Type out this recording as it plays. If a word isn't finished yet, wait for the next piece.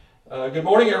Good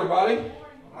morning, everybody.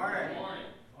 Morning.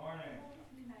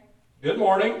 Good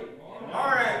morning.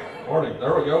 Morning. Morning.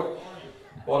 There we go.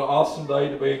 What an awesome day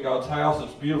to be in God's house.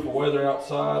 It's beautiful weather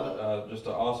outside. Just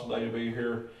an awesome day to be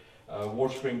here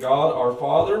worshiping God, our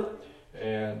Father,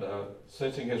 and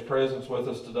sensing His presence with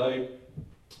us today.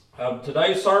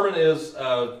 Today's sermon is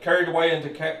carried away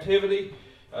into captivity.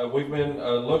 We've been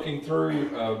looking through,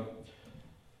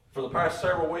 for the past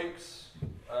several weeks,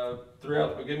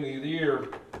 throughout the beginning of the year.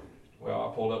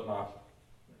 Well, I pulled up my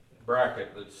bracket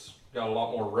that's got a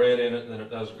lot more red in it than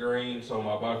it does green, so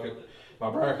my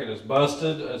bracket is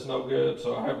busted. It's no good,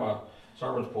 so I have my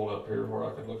sermons pulled up here where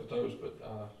I could look at those, but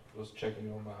I was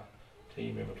checking on my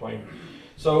team in between.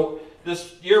 So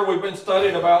this year we've been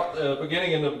studying about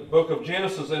beginning in the book of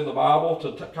Genesis in the Bible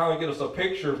to kind of get us a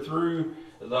picture through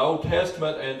the Old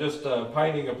Testament and just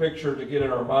painting a picture to get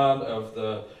in our mind of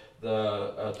the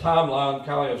timeline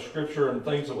kind of Scripture and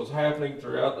things that was happening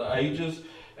throughout the ages.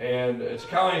 And it's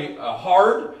kind of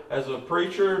hard as a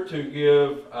preacher to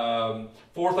give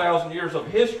 4,000 years of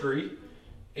history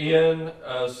in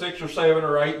 6 or 7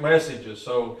 or 8 messages.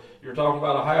 So you're talking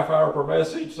about a half hour per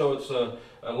message, so it's a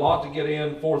lot to get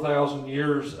in 4,000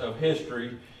 years of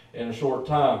history in a short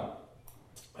time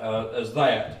as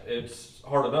that. It's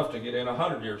hard enough to get in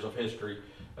 100 years of history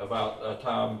about a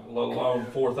time, let alone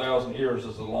 4,000 years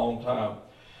is a long time.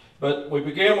 But we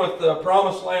began with the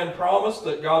promised land promise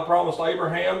that God promised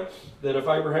Abraham, that if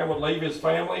Abraham would leave his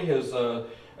family, his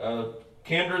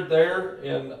kindred there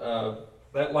in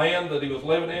that land that he was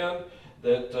living in,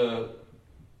 that the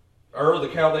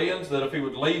Chaldeans, that if he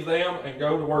would leave them and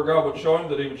go to where God would show him,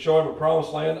 that he would show him a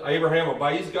promised land. Abraham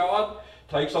obeys God,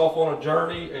 takes off on a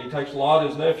journey, and he takes Lot,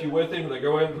 his nephew, with him. They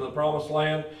go into the promised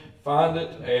land, find it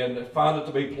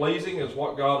to be pleasing as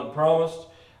what God had promised.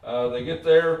 They get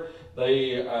there,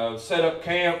 they set up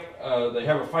camp, they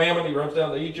have a famine, he runs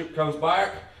down to Egypt, comes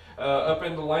back up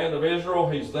into the land of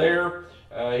Israel, he's there.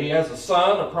 He has a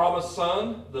son, a promised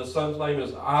son. The son's name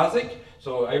is Isaac.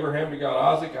 So Abraham begot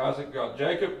Isaac, Isaac got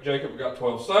Jacob, Jacob got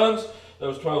 12 sons.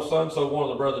 Those 12 sons sold one of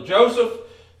the brother Joseph.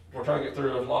 We're trying to get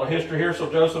through a lot of history here,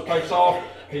 so Joseph takes off.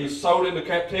 He's sold into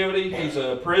captivity. He's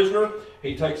a prisoner.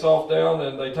 He takes off down,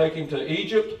 and they take him to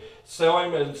Egypt, sell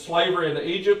him in slavery into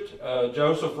Egypt.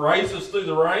 Joseph rises through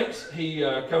the ranks. He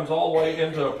comes all the way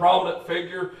into a prominent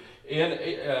figure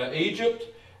in Egypt,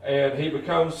 and he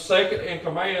becomes second in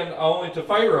command only to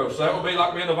Pharaoh. So that would be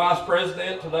like being a vice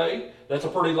president today. That's a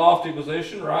pretty lofty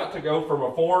position, right? To go from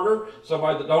a foreigner,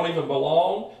 somebody that don't even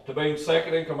belong, to being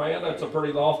second in command. That's a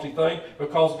pretty lofty thing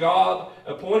because God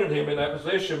appointed him in that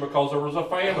position because there was a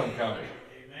famine coming.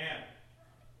 Amen.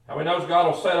 How many knows God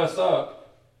will set us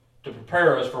up to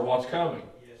prepare us for what's coming?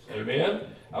 Yes, Amen?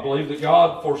 I believe that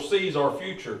God foresees our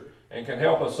future and can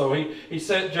help us. So he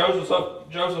set Joseph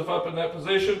up in that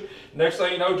position. Next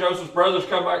thing you know, Joseph's brothers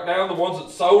come back down, the ones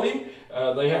that sold him.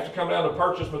 They have to come down to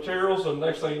purchase materials, and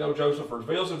next thing you know, Joseph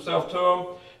reveals himself to them.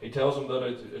 He tells them that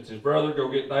it's his brother. Go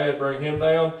get dad, bring him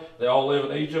down. They all live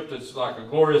in Egypt. It's like a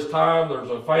glorious time. There's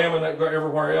a famine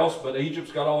everywhere else, but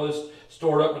Egypt's got all this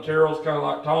stored up materials, kind of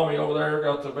like Tommy over there,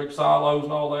 got the big silos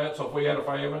and all that. So if we had a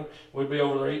famine, we'd be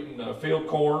over there eating field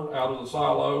corn out of the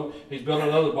silo. He's building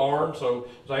another barn, so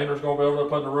Xander's going to be over there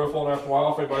putting the roof on after a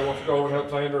while. If anybody wants to go over and help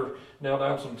Xander nail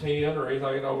down some tin or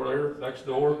anything over there next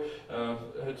door,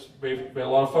 it's be a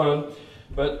lot of fun.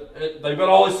 But they built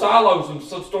all these silos and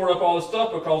stored up all this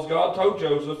stuff because God told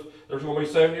Joseph there's going to be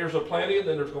 7 years of plenty and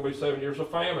then there's going to be 7 years of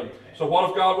famine. So what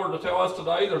if God were to tell us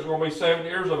today there's going to be 7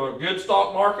 years of a good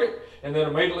stock market and then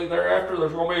immediately thereafter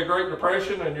there's going to be a Great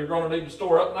Depression and you're going to need to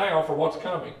store up now for what's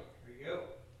coming? There you go.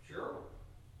 Sure.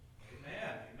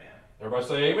 Amen. Amen. Everybody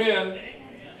say amen.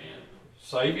 Amen.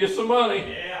 Save you some money.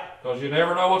 Yeah. Because you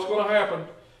never know what's going to happen.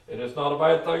 And it's not a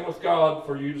bad thing with God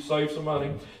for you to save some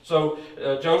money. So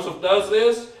Joseph does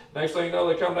this. Next thing you know,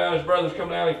 they come down, his brothers come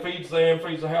down, he feeds them,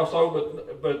 feeds the household.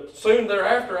 But soon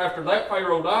thereafter, after that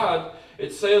Pharaoh died,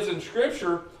 it says in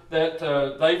Scripture that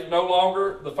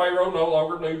the Pharaoh no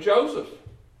longer knew Joseph.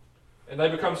 And they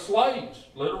become slaves,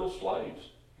 literal slaves.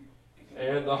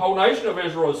 And the whole nation of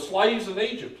Israel is slaves in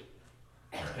Egypt.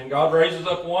 And God raises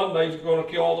up one, they're going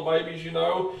to kill all the babies, you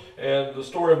know. And the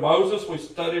story of Moses we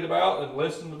studied about and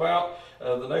listened about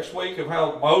the next week of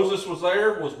how Moses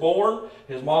was born.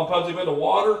 His mom puts him in the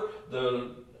water.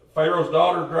 The Pharaoh's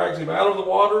daughter drags him out of the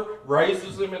water,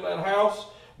 raises him in that house.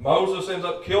 Moses ends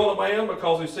up killing a man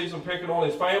because he sees him picking on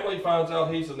his family. He finds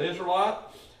out he's an Israelite.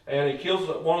 And he kills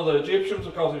one of the Egyptians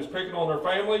because he was picking on their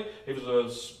family. He was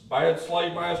a bad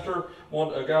slave master,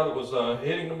 a guy that was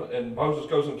hitting them, and Moses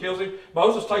goes and kills him.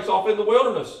 Moses takes off in the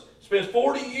wilderness, spends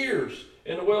 40 years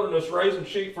in the wilderness raising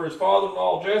sheep for his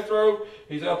father-in-law Jethro.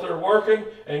 He's out there working,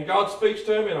 and God speaks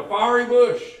to him in a fiery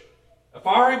bush. A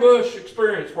fiery bush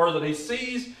experience where that he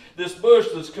sees this bush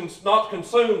that's not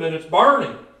consumed and it's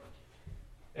burning.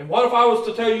 And what if I was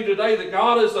to tell you today that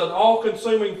God is an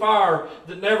all-consuming fire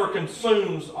that never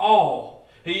consumes all?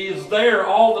 He is there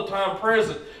all the time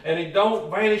present, and he don't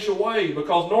vanish away,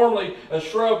 because normally a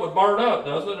shrub would burn up,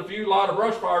 doesn't it? If you light a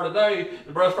brush fire today,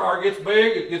 the brush fire gets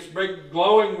big, it gets big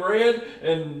glowing red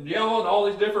and yellow and all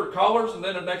these different colors, and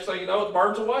then the next thing you know, it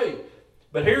burns away.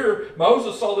 But here,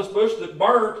 Moses saw this bush that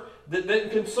burnt, that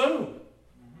didn't consume.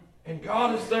 And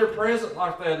God is there present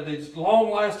like that, and he's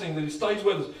long-lasting, that he stays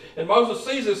with us. And Moses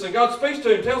sees this, and God speaks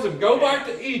to him, tells him, go back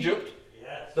to Egypt,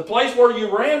 the place where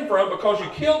you ran from because you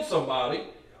killed somebody.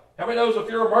 How many knows if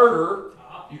you're a murderer,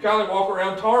 you kind of walk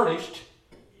around tarnished,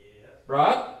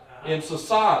 right, in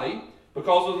society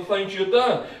because of the things you've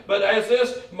done. But as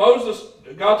this,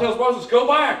 God tells Moses, go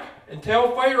back and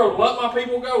tell Pharaoh to let my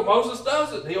people go. Moses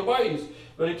does it. He obeys.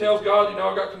 But he tells God,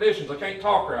 I've got conditions. I can't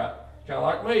talk right. Kind of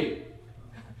like me.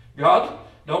 God,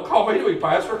 don't call me to be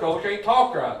pastor because I can't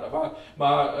talk right.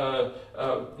 My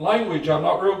language, I'm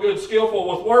not real good,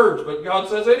 skillful with words. But God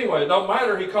says anyway, it don't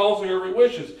matter. He calls whoever he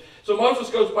wishes. So Moses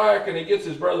goes back and he gets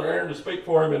his brother Aaron to speak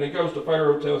for him, and he goes to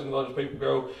Pharaoh, tells him to let his people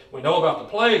go. We know about the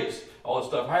plagues. All this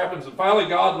stuff happens. And finally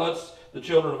God lets the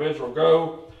children of Israel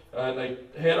go. And they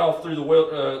head off through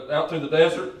out through the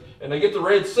desert. And they get the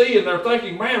Red Sea, and they're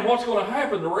thinking, man, what's going to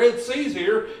happen? The Red Sea's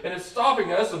here, and it's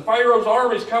stopping us, and Pharaoh's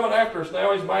army's coming after us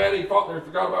now. He's mad. He forgot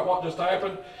about what just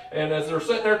happened. And as they're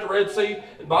sitting there at the Red Sea,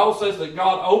 the Bible says that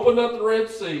God opened up the Red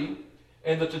Sea,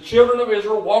 and that the children of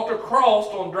Israel walked across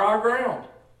on dry ground.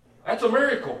 That's a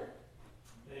miracle.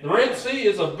 The Red Sea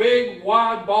is a big,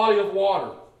 wide body of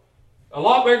water. A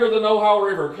lot bigger than the Ohio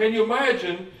River. Can you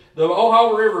imagine the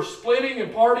Ohio River splitting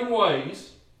and parting ways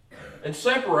and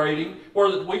separating,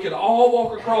 where we could all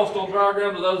walk across on dry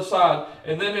ground to the other side?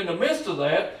 And then in the midst of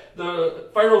that,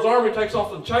 the Pharaoh's army takes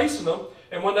off and chasing them.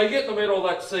 And when they get in the middle of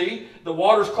that sea, the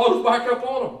waters close back up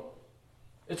on them.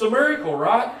 It's a miracle,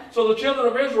 right? So the children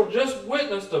of Israel just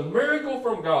witnessed a miracle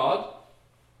from God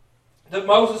that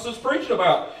Moses is preaching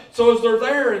about. So as they're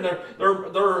there and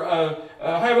they're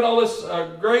having all this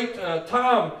great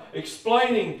time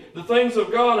explaining the things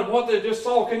of God and what they just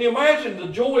saw, can you imagine the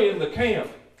joy in the camp?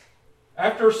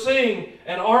 After seeing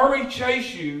an army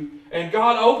chase you and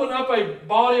God open up a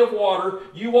body of water,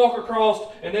 you walk across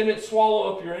and then it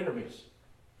swallow up your enemies.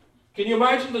 Can you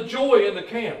imagine the joy in the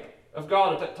camp of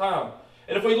God at that time?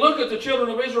 And if we look at the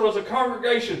children of Israel as a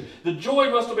congregation, the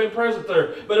joy must have been present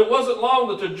there. But it wasn't long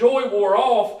that the joy wore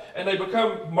off and they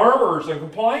become murmurers and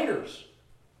complainers.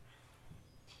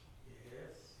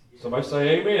 Somebody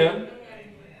say amen.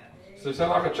 So they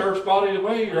sound like a church body to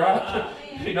me, right?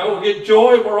 We get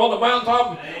joy, we're on the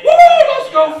mountaintop, and woo,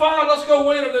 let's go fight, let's go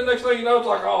win. And then next thing you know, it's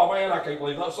like, oh man, I can't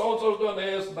believe that so-and-so's doing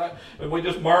this and that. And we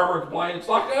just murmur and complain. It's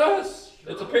like us.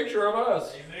 It's a picture of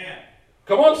us. Amen.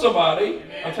 Come on, somebody.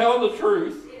 Amen. I'm telling the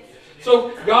truth.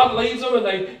 So God leads them, and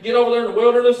they get over there in the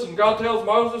wilderness, and God tells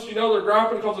Moses, they're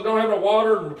griping because they don't have no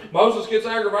water. And Moses gets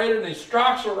aggravated, and he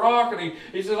strikes a rock, and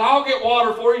he says, I'll get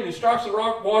water for you. And he strikes the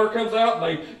rock, water comes out,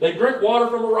 and they drink water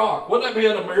from a rock. Wouldn't that be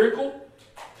a miracle?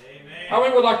 Amen. How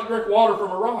many would like to drink water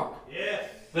from a rock? Yes.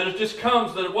 That it just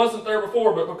comes, that it wasn't there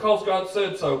before, but because God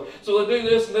said so. So they do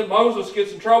this, and then Moses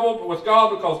gets in trouble with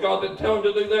God because God didn't tell him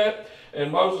to do that. And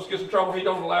Moses gets in trouble. He's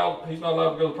not allowed to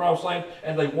go to the promised land.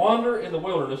 And they wander in the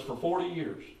wilderness for 40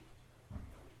 years.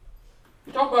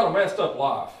 You talk about a messed up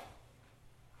life.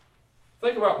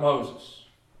 Think about Moses.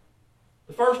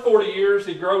 The first 40 years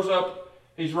he grows up,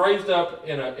 he's raised up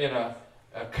in a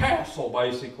castle,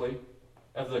 basically,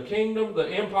 of the kingdom, the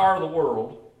empire of the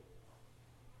world.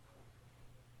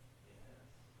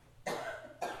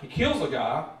 He kills a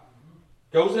guy,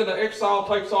 goes into exile,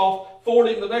 takes off.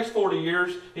 The next 40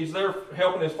 years, he's there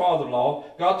helping his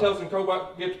father-in-law. God tells him, go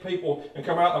back, get the people, and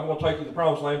come out, and I'm going to take you to the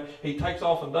promised land. He takes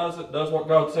off and does it, does what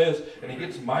God says, and he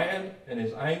gets mad in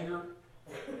his anger.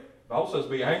 The Bible says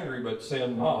be angry, but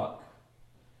sin not.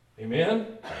 Amen? Amen.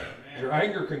 Your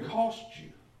anger can cost you.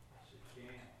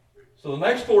 So the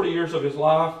next 40 years of his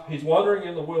life, he's wandering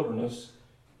in the wilderness,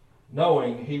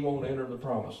 knowing he won't enter the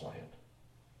promised land.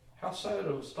 How sad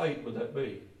of a state would that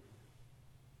be?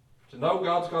 To know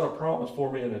God's got a promise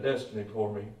for me and a destiny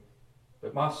for me,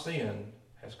 but my sin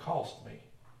has cost me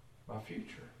my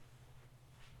future.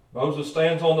 Moses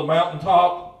stands on the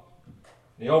mountaintop,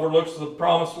 and he overlooks the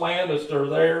promised land as they're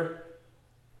there.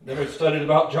 Then we studied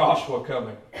about Joshua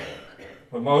coming.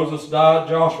 When Moses died,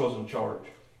 Joshua's in charge.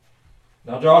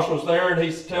 Now Joshua's there, and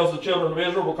he tells the children of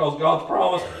Israel, because God's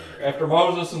promised after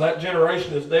Moses and that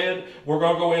generation is dead, we're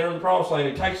going to go enter the promised land.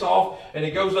 He takes off, and he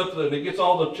goes up and he gets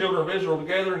all the children of Israel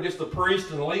together, and gets the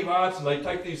priests and the Levites, and they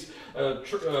take these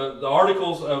the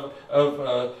articles of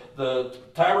the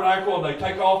tabernacle, and they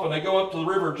take off and they go up to the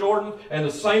river Jordan. And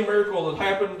the same miracle that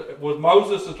happened with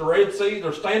Moses at the Red Sea,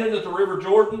 they're standing at the river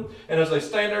Jordan, and as they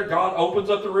stand there, God opens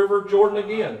up the river Jordan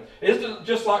again. Isn't it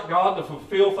just like God to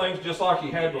fulfill things just like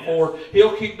He had before?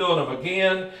 He'll keep doing them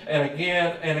again and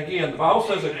again and again. The Bible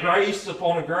says that grace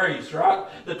upon a grace, right?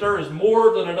 That there is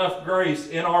more than enough grace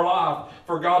in our life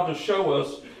for God to show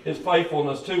us His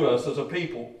faithfulness to us as a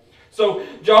people. So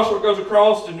Joshua goes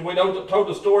across, and we told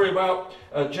the story about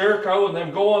Jericho and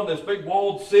them going this big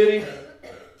walled city.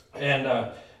 And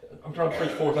I'm trying to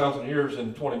preach 4,000 years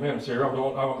in 20 minutes here. I'm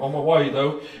on my way,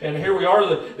 though. And here we are.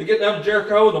 They get down to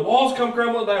Jericho, and the walls come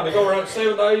crumbling down. They go around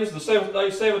 7 days. The seventh day,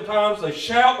 7 times. They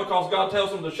shout because God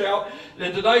tells them to shout.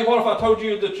 And today, what if I told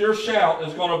you that your shout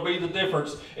is going to be the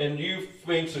difference in you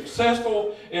being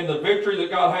successful in the victory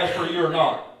that God has for you or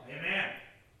not? Amen.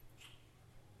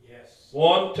 Yes.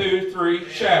 1, 2, 3,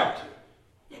 shout.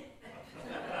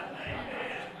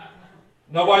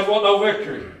 Nobody's want no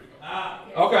victory.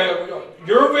 Okay,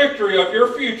 your victory of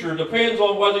your future depends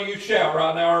on whether you shout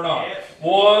right now or not. Yes.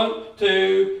 1,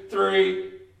 2,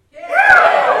 3.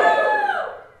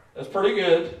 That's pretty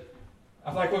good.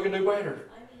 I think we can do better.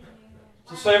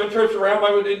 So 7 trips around,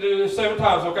 maybe we need to do this 7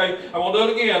 times. Okay, I'm going to do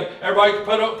it again. Everybody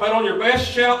put on your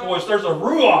best shout voice. There's a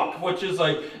ruach, which is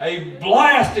a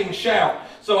blasting shout.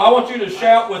 So I want you to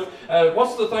shout with,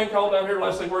 what's the thing called down here,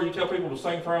 Leslie, where you tell people to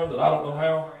sing from that I don't know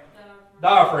how?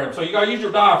 Diaphragm. So you got to use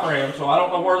your diaphragm. So I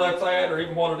don't know where that's at or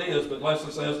even what it is, but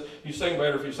Leslie says you sing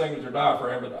better if you sing with your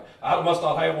diaphragm. But I must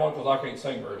not have one because I can't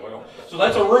sing very well. So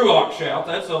that's a ruach shout.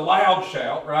 That's a loud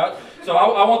shout, right? So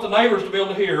I want the neighbors to be able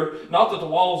to hear. Not that the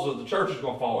walls of the church is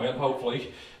going to fall in.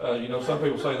 Hopefully, some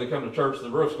people say they come to church, the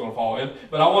roof's going to fall in.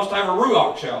 But I want us to have a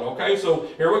ruach shout. Okay. So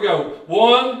here we go.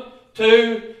 1,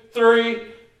 2, 3.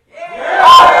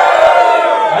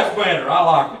 That's better. I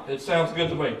like it. It sounds good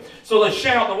to me. So they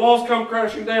shout, the walls come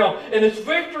crashing down, and it's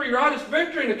victory, right? It's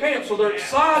victory in the camp, so they're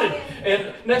excited.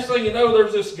 And next thing you know,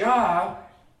 there's this guy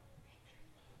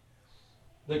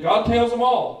that God tells them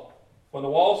all, when the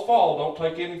walls fall, don't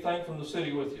take anything from the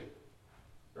city with you.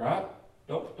 Right?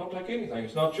 Don't take anything.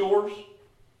 It's not yours.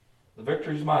 The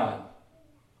victory's mine.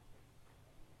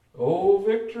 Oh,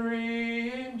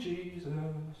 victory in Jesus,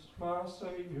 my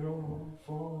Savior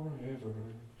forever.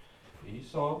 He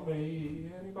sought me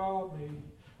and He bought me.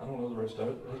 I don't know the rest of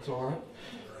it. That's all right.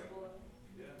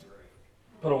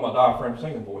 Put on my diaphragm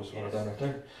singing voice when I'm done right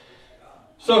there.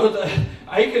 So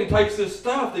Achan takes this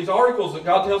stuff, these articles that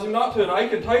God tells him not to, and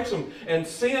Achan takes them, and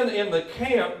sin in the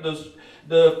camp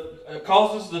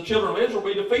causes the children of Israel to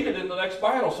be defeated in the next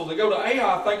battle. So they go to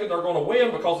Ai thinking they're going to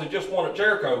win because they just won at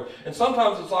Jericho. And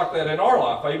sometimes it's like that in our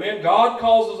life. Amen. God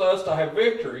causes us to have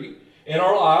victory in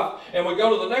our life, and we go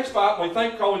to the next fight and we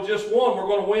think because we just won, we're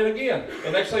going to win again.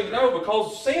 And next thing you know,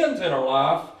 because sin's in our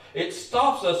life, it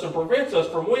stops us and prevents us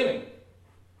from winning.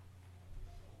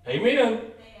 Amen.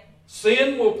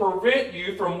 Sin will prevent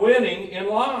you from winning in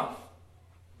life.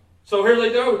 So here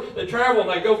they go. They travel and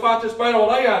they go fight this battle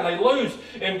with Ai and they lose.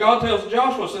 And God tells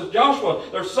Joshua, says, Joshua,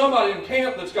 there's somebody in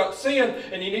camp that's got sin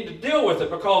and you need to deal with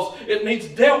it because it needs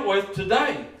dealt with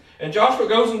today. And Joshua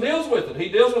goes and deals with it. He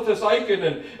deals with this Achan,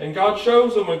 and God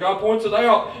shows him, and God points it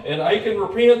out. And Achan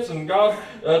repents, and God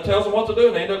tells him what to do.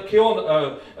 And they end up killing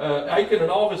Achan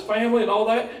and all of his family and all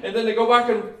that. And then they go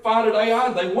back and fight at Ai,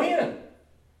 and they win.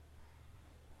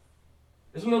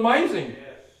 Isn't it amazing?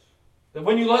 Yes. That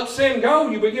when you let sin go,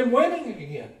 you begin winning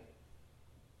again.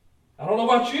 I don't know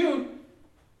about you,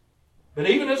 but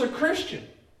even as a Christian.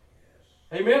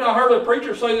 Yes. Amen. I heard a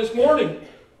preacher say this morning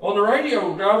on the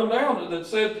radio driving down that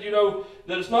said,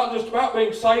 that it's not just about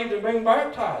being saved and being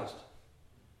baptized.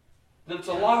 That it's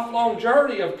a lifelong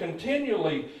journey of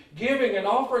continually giving and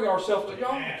offering ourselves to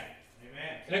God. Amen.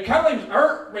 And it kind of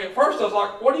hurt me at first. I was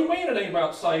like, what do you mean it ain't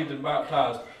about saved and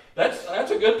baptized?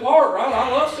 That's a good part, right? I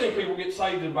love seeing people get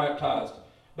saved and baptized.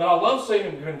 But I love seeing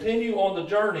them continue on the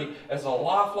journey as a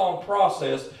lifelong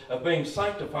process of being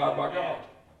sanctified by God.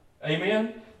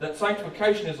 Amen? That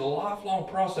sanctification is a lifelong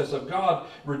process of God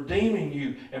redeeming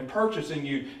you and purchasing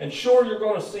you. And sure, you're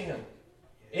going to sin.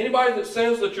 Anybody that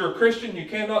says that you're a Christian, you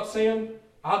cannot sin,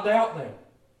 I doubt them.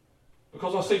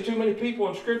 Because I see too many people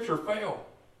in Scripture fail.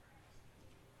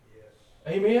 Yes.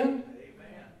 Amen?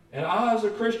 Amen. And I, as a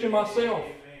Christian myself,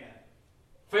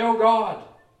 fail God.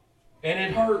 And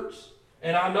it hurts.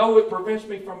 And I know it prevents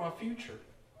me from my future.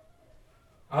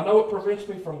 I know it prevents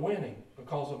me from winning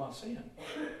because of my sin.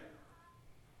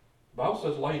 The Bible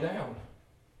says lay down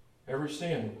every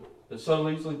sin that so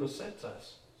easily besets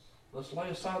us. Let's lay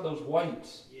aside those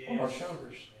weights on our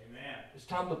shoulders. Amen. It's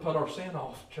time to put our sin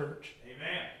off, church.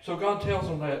 Amen. So God tells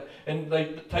them that, and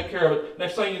they take care of it.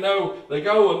 Next thing you know, they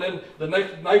go, and then the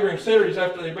next neighboring cities,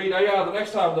 after they beat Ai, the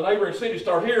next time the neighboring cities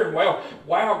start hearing, wow,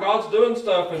 God's doing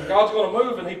stuff, and God's going to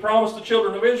move, and He promised the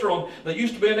children of Israel, and they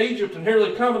used to be in Egypt, and here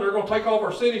they come, and they're going to take all of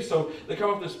our cities. So they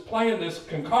come up with this plan, this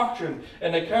concoction,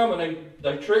 and they come, and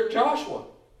they trick Joshua.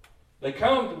 They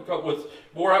come with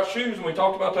wore-out shoes, and we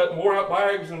talked about that, and wore-out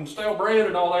bags, and stale bread,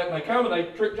 and all that, and they come, and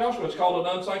they trick Joshua. It's called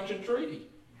an unsanctioned treaty.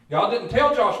 God didn't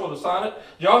tell Joshua to sign it.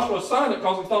 Joshua signed it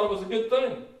because he thought it was a good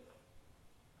thing.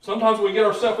 Sometimes we get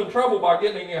ourselves in trouble by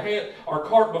getting our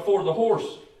cart before the horse,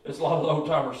 as a lot of the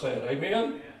old-timers said.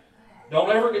 Amen? Don't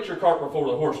ever get your cart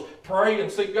before the horse. Pray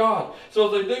and seek God. So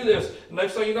they do this, and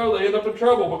next thing you know, they end up in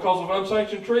trouble because of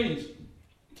unsanctioned treaties.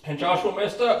 And Joshua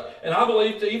messed up. And I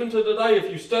believe that even to today,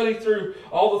 if you study through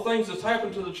all the things that's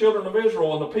happened to the children of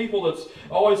Israel and the people that's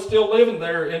always still living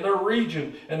there in their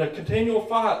region and the continual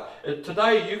fight,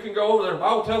 today you can go over there. The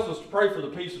Bible tells us to pray for the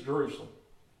peace of Jerusalem.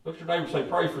 Look at your neighbor and say,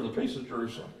 pray for the peace of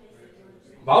Jerusalem.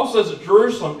 The Bible says that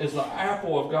Jerusalem is the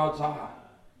apple of God's eye.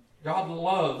 God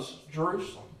loves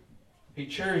Jerusalem. He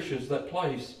cherishes that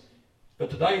place.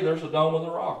 But today there's a Dome of the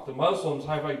Rock. The Muslims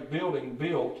have a building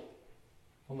built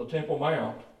on the Temple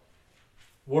Mount,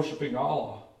 worshiping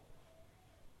Allah,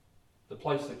 the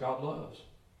place that God loves.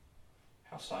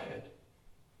 How sad.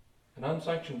 An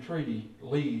unsanctioned treaty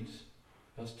leads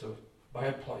us to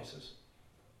bad places.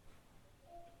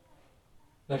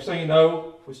 Next thing you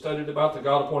know, we studied about the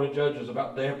God-appointed judges,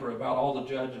 about Deborah, about all the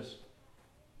judges.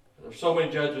 There's so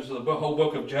many judges. The whole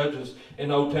book of Judges in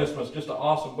the Old Testament is just an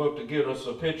awesome book to give us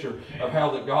a picture of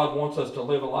how that God wants us to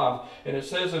live a life. And it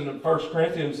says in 1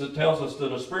 Corinthians, it tells us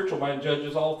that a spiritual man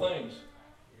judges all things.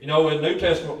 You know, in the New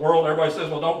Testament world, everybody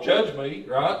says, well, don't judge me,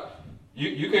 right?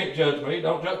 You can't judge me.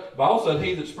 Don't judge. The Bible said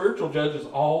he that spiritual judges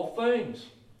all things.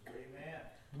 Amen.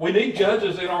 We need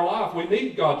judges in our life. We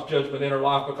need God's judgment in our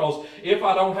life, because if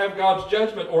I don't have God's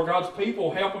judgment or God's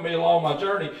people helping me along my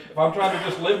journey, if I'm trying to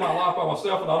just live my life by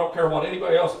myself and I don't care what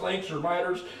anybody else thinks or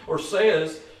matters or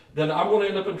says, then I'm going to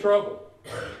end up in trouble.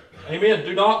 Amen.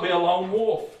 Do not be a lone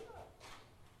wolf.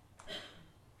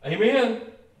 Amen.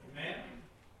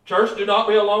 Church, do not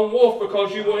be a lone wolf,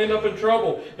 because you will end up in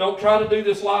trouble. Don't try to do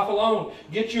this life alone.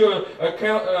 Get you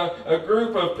a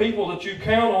group of people that you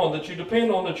count on, that you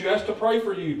depend on, that you ask to pray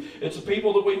for you. It's the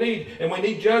people that we need. And we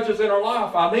need judges in our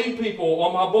life. I need people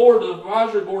on my board, the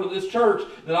advisory board of this church,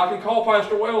 that I can call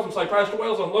Pastor Wells and say, Pastor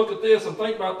Wells, and look at this and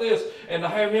think about this, and to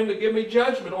have him to give me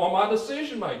judgment on my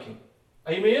decision making.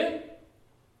 Amen?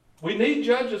 We need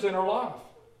judges in our life.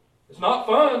 It's not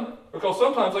fun, because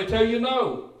sometimes they tell you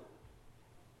no.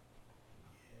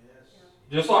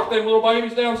 Just like them little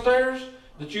babies downstairs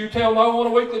that you tell no on a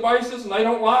weekly basis and they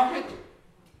don't like it.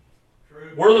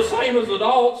 True. We're the same as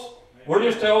adults. Amen. We're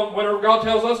just telling, whenever God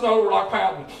tells us no, we're like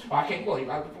pouting. I can't believe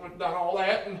I've done all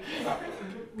that, and I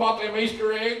bought them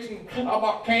Easter eggs, and I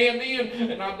bought candy,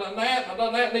 and I've done that, and I've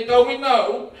done that, and He told me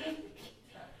no.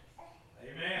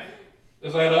 Amen.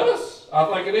 Is that us? I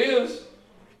think it is.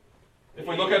 If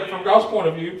we look at it from God's point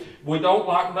of view, we don't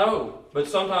like no, but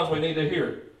sometimes we need to hear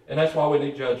it. And that's why we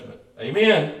need judgment. Amen.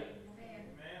 Amen.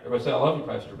 Everybody say, I love you,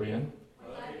 Pastor Ben.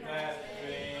 Love you, Pastor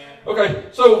Ben. Okay,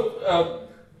 so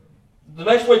the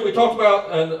next week we talked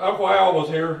about, and Uncle Al was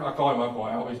here. I call him Uncle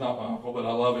Al. He's not my uncle, but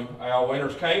I love him. Al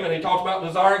Winters came, and he talked about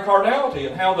desiring carnality,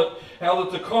 and how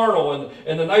that the carnal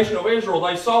and the nation of Israel,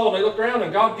 they saw and they looked around,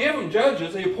 and God gave them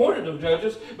judges. He appointed them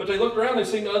judges, but they looked around and they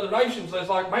seen the other nations. They was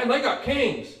like, man, they got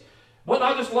kings. Wouldn't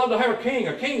I just love to have a king?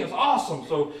 A king is awesome.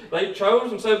 So they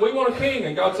chose and said, we want a king.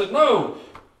 And God said, no.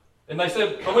 And they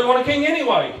said, but we want a king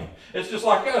anyway. It's just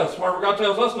like us. Whenever God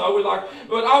tells us no, we're like,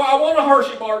 but I want a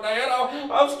Hershey bar, Dad.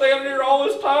 I'm standing here all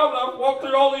this time, and I've walked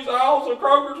through all these aisles of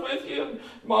Kroger's with you. And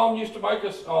Mom used to make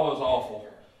us, oh, it was awful.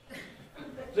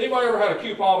 Has anybody ever had a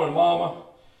coupon with Mama?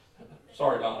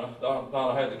 Sorry, Donna.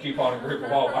 Donna had the coupon group a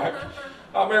while back.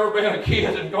 I remember being a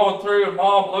kid and going through and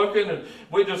Mom looking, and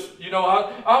we just,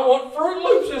 I want Fruit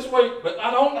Loops this week, but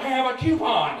I don't have a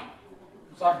coupon.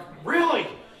 It's like, really?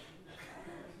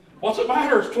 What's it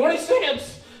matter? It's 20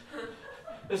 cents.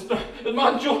 Is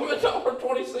my enjoyment over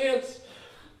 20 cents?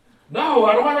 No,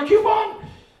 I don't have a coupon.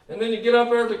 And then you get up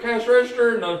there at the cash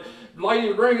register, and the lady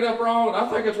would ring it up wrong. And I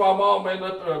think that's why Mom ended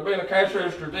up being a cash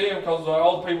register then, because of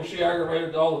all the people she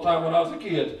aggravated all the time when I was a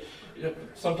kid.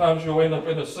 Sometimes you'll end up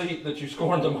in a seat that you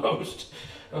scorned the most.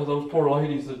 Those poor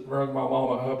ladies that rung my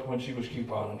mama up when she was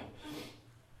couponing.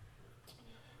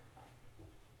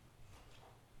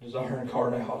 Desiring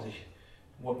carnality.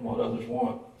 what others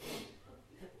want.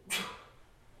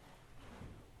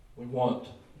 We want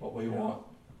what we want.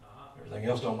 Everything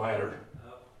else don't matter.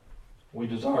 We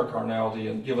desire carnality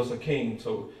and give us a king.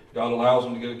 So God allows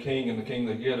them to get a king, and the king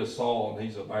they get is Saul, and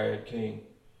he's a bad king.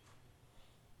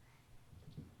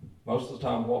 Most of the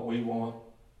time, what we want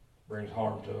brings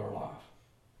harm to our life.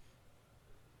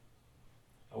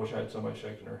 I wish I had somebody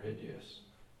shaking their head yes.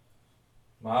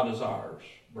 My desires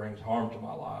brings harm to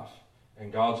my life,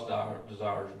 and God's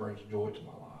desires brings joy to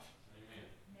my life.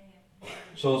 Amen.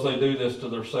 So as they do this to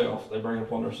themselves, they bring it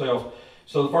upon themselves.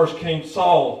 So the first king,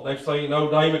 Saul, next thing you know,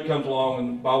 David comes along,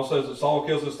 and the Bible says that Saul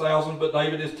kills his thousands, but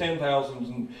David is 10,000s.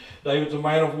 And David's a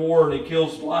man of war, and he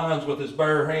kills lions with his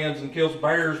bare hands and kills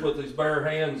bears with his bare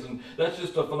hands. And that's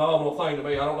just a phenomenal thing to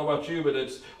me. I don't know about you, but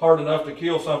it's hard enough to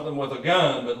kill something with a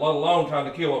gun, but let alone trying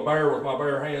to kill a bear with my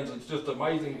bare hands. It's just an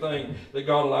amazing thing that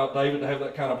God allowed David to have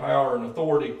that kind of power and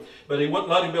authority. But he wouldn't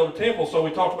let him build a temple, so we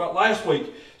talked about last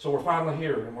week. So we're finally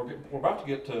here, and we're about to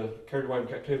get carried away in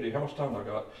captivity. How much time have I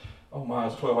got? Oh my,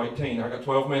 it's 12:18. I got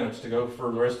 12 minutes to go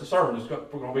for the rest of the sermon.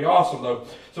 We're going to be awesome, though.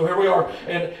 So here we are.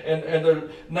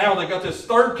 And now they got this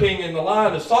third king in the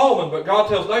line is Solomon, but God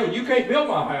tells David, you can't build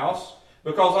my house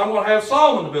because I'm going to have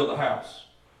Solomon to build the house.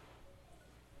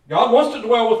 God wants to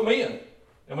dwell with men.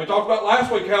 And we talked about last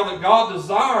week how that God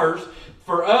desires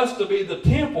for us to be the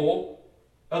temple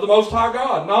of the Most High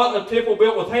God, not a temple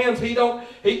built with hands.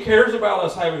 He cares about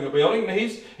us having a building, and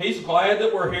he's glad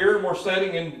that we're here and we're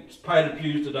sitting in padded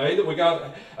pews today, that we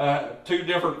got 2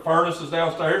 different furnaces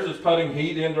downstairs that's putting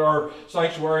heat into our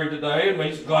sanctuary today, and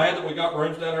he's glad that we got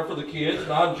rooms down there for the kids,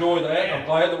 and I enjoy that. I'm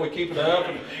glad that we keep it up,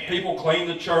 and people clean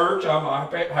the church. I'm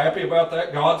happy about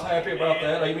that. God's happy about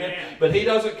that. Amen. But he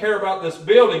doesn't care about this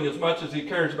building as much as he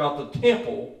cares about the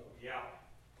temple,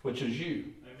 which is you.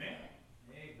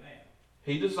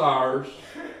 He desires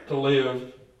to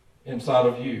live inside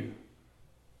of you.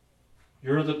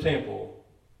 You're the temple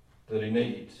that he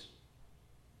needs.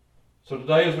 So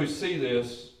today as we see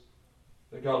this,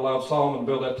 that God allowed Solomon to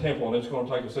build that temple, and it's going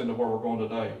to take us into where we're going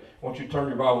today. I want you to turn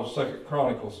your Bible to 2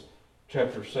 Chronicles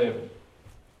chapter 7.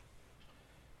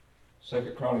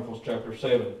 2 Chronicles chapter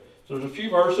 7. So there's a few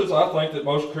verses I think that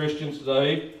most Christians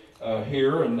today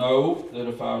hear and know, that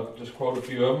if I just quote a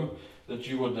few of them, that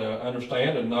you would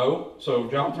understand and know. So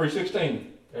John 3:16,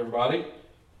 everybody. Well,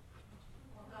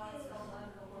 God so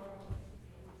loved the world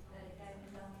that he gave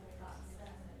his only begotten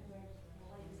Son, that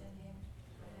whoever believes in him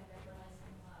will have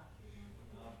everlasting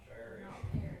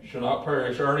life. Shall not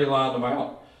perish. Ernie lined them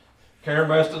out. Karen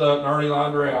messed it up and Ernie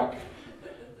lined her out.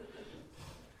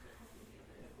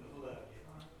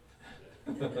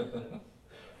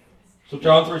 So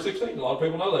John 3:16, a lot of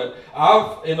people know that.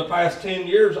 In the past 10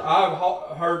 years, I've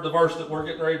heard the verse that we're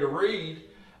getting ready to read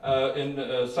in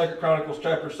 2 Chronicles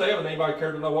chapter 7. Anybody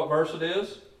care to know what verse it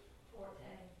is? 14.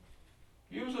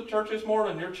 You was at church this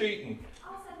morning, you're cheating.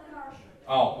 I was at the nursery.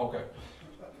 Oh, okay.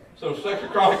 So 2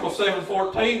 Chronicles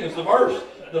 7:14 is the verse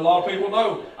that a lot of people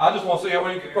know. I just want to see how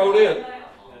many can quote it.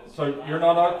 So you're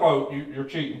not on a quote, you're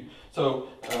cheating. So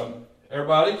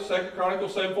everybody, 2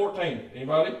 Chronicles 7:14.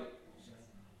 Anybody?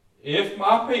 If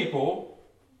my people,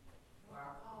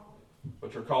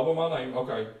 which are called by my name,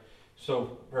 okay,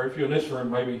 so very few in this room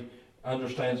maybe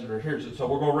understands it or hears it, so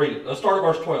we're going to read it. Let's start at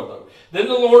verse 12 though. Then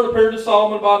the Lord appeared to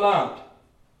Solomon by night.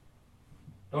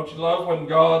 Don't you love when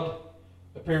God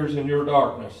appears in your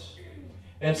darkness?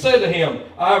 And said to him,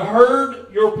 I have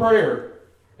heard your prayer,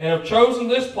 and have chosen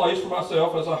this place for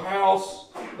myself as a house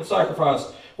of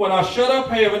sacrifice. When I shut up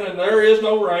heaven and there is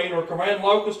no rain, or command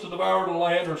locusts to devour the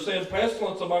land, or send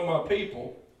pestilence among my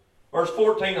people. Verse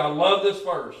 14, I love this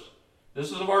verse.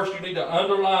 This is a verse you need to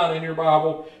underline in your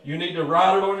Bible. You need to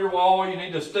write it on your wall. You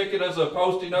need to stick it as a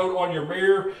post-it note on your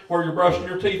mirror where you're brushing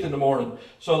your teeth in the morning,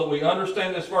 so that we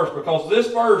understand this verse. Because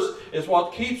this verse is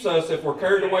what keeps us, if we're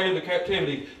carried away into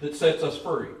captivity, that sets us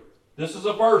free. This is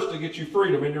a verse to get you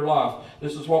freedom in your life.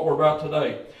 This is what we're about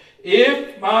today.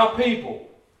 If my people,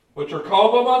 which are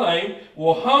called by my name,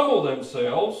 will humble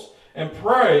themselves and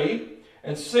pray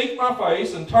and seek my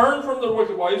face and turn from their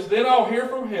wicked ways, then I'll hear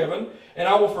from heaven and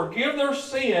I will forgive their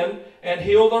sin and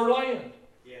heal their land.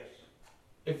 Yes.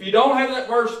 If you don't have that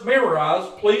verse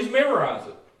memorized, please memorize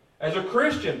it. As a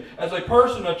Christian, as a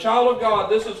person, a child of God,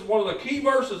 this is one of the key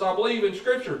verses I believe in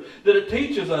Scripture, that it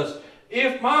teaches us,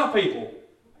 if my people.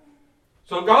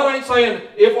 So God ain't saying,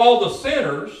 if all the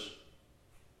sinners,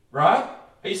 right?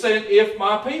 He's saying, if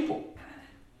my people.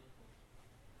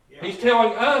 He's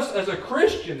telling us as a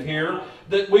Christian here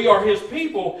that we are his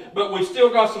people, but we still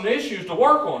got some issues to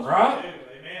work on, right?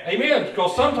 Amen. Amen.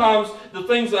 Because sometimes the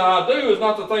things that I do is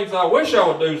not the things that I wish I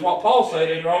would do, is what Paul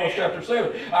said in Romans chapter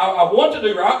 7. I want to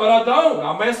do right, but I don't.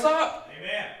 I mess up.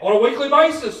 Amen. On a weekly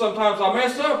basis, sometimes I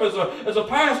mess up as a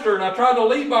pastor, and I try to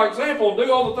lead by example and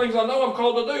do all the things I know I'm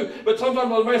called to do. But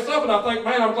sometimes I mess up, and I think,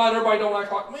 man, I'm glad everybody don't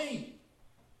act like me.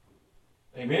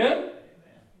 Amen?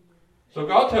 So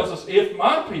God tells us, if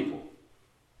my people,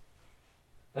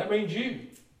 that means you.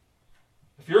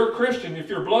 If you're a Christian, if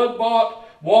you're blood-bought,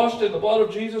 washed in the blood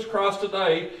of Jesus Christ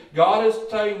today, God is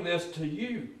saying this to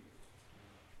you.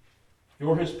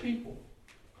 You're His people.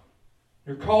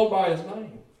 You're called by His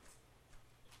name.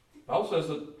 The Bible says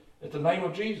that at the name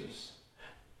of Jesus,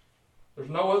 there's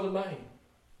no other name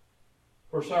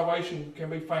where salvation can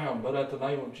be found but at the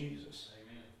name of Jesus.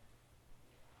 Amen.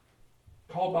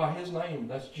 Called by His name,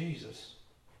 that's Jesus.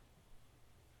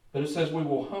 But it says we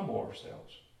will humble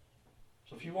ourselves.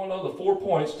 So if you want to know the 4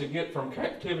 points to get from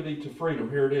captivity to freedom,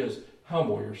 here it is.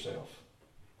 Humble yourself.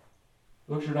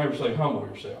 Look at your neighbor and say, humble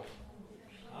yourself.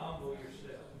 Humble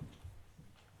yourself.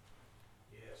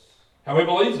 Yes. How many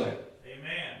believes that?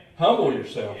 Amen. Humble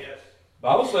yourself. Yes. The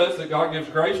Bible says that God gives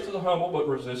grace to the humble but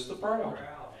resists the proud.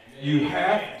 You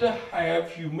have to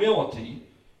have humility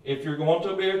if you're going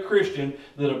to be a Christian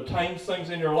that obtains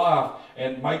things in your life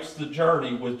and makes the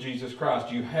journey with Jesus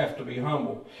Christ. You have to be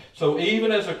humble. So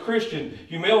even as a Christian,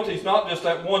 humility is not just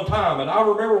that one time. And I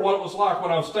remember what it was like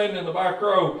when I was standing in the back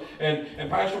row and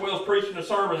Pastor Will's preaching a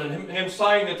sermon and him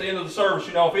saying at the end of the service,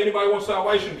 you know, if anybody wants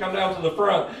salvation, come down to the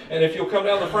front. And if you'll come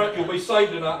down the front, you'll be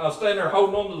saved. And I was standing there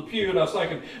holding on to the pew and I was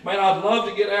thinking, man, I'd love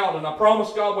to get out. And I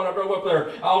promised God when I drove up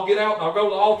there, I'll get out and I'll go to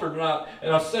the altar tonight.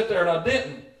 And I sat there and I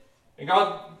didn't. And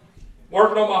God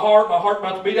working on my heart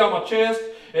about to beat out my chest,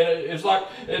 and it's like,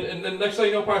 and then next thing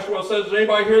you know, Pastor Wells says, is there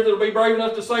anybody here that'll be brave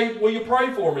enough to say, will you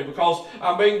pray for me? Because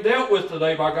I'm being dealt with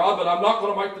today by God, but I'm not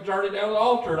going to make the journey down to the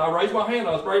altar. And I raised my hand.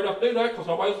 I was brave enough to do that because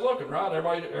nobody's looking, right?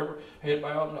 Everybody, head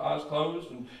bowed and eyes closed,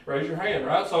 and raise your hand,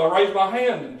 right? So I raised my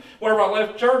hand, and whenever I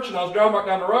left church and I was driving back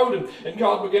down the road, and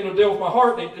God began to deal with my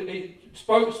heart, and He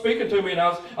speaking to me, and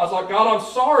I was like, God, I'm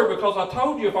sorry because I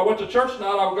told you if I went to church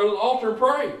tonight, I would go to the altar and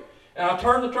pray. And I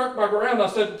turned the truck back around. I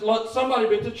said, let somebody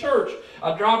be at the church.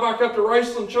 I drive back up to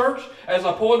Raceland Church. As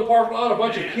I pull in the parking lot, a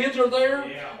bunch of kids are there.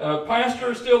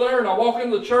 Pastor is still there. And I walk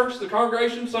into the church, the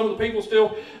congregation, some of the people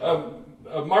still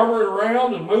murmuring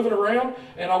around and moving around.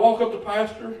 And I walk up to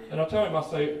Pastor, and I tell him, I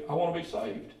say, I want to be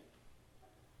saved.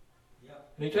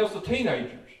 And he tells the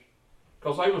teenagers,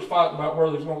 because they was fighting about where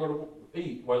they was going to go to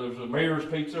eat, whether it was a Mayor's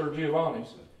Pizza or Giovanni's.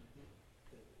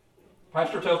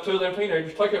 Pastor tells two of them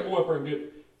teenagers, take that boy up there and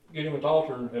get him at the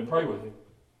altar and pray with him.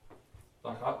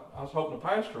 Like I was hoping the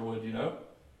pastor would, you know.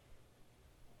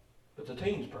 But the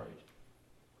teens prayed.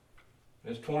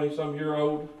 This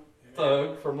 20-some-year-old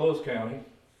thug from Lewis County,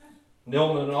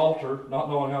 kneeling at an altar, not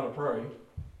knowing how to pray.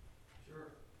 Sure.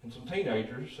 And some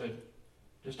teenagers said,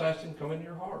 just ask him to come into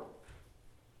your heart.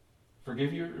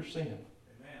 Forgive you your sin.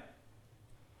 Amen.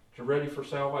 You're ready for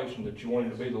salvation, that you want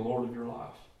him to be the Lord of your life.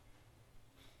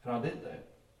 And I did that.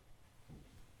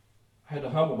 I had to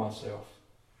humble myself.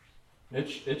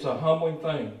 It's a humbling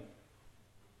thing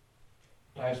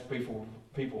to ask people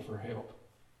for help.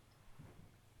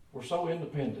 We're so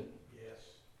independent. Yes.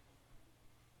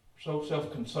 We're so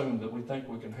self-consumed that we think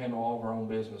we can handle all of our own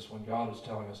business when God is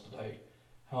telling us today,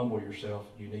 humble yourself,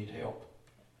 you need help.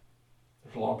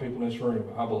 There's a lot of people in this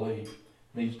room, I believe,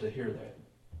 needs to hear that.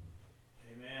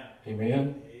 Amen.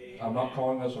 Amen? Amen. I'm not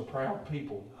calling us a proud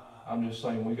people. I'm just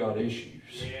saying we got issues.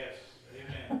 Yes.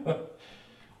 Amen.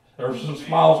 There's some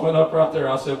smiles went up right there.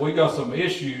 I said, we got some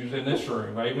issues in this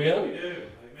room. Amen? We do.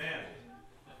 Amen.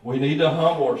 We need to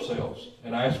humble ourselves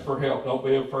and ask for help. Don't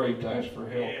be afraid to ask for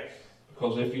help. Yes.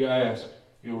 Because if you ask,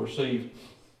 you'll receive.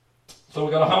 So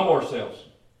we got to humble ourselves.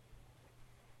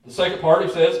 The second part,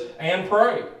 he says, and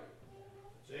pray.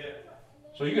 That's it.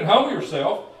 So you can humble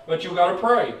yourself, but you've got to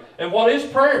pray. And what is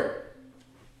prayer?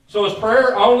 So is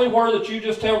prayer only where that you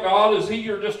just tell God, is He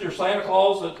just your Santa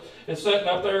Claus that is sitting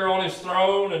up there on His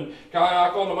throne, and kind of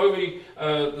like on the movie,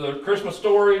 the Christmas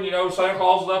Story, and you know, Santa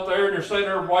Claus is up there, and you're sitting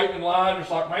there waiting in line, and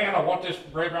it's like, man, I want this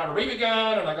Red Ryder BB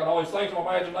gun, and I got all these things in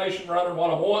my imagination running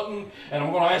what I'm wanting, and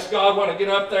I'm going to ask God when I get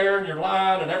up there, and you're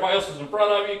line, and everybody else is in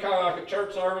front of you, kind of like a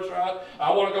church service, right?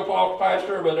 I want to go talk to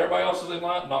Pastor, but everybody else is in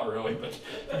line. Not really, but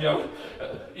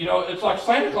you know, it's like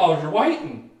Santa Claus. You're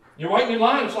waiting. You're waiting in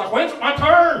line. It's like, when's it my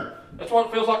turn? That's what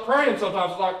it feels like praying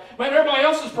sometimes. It's like, man, everybody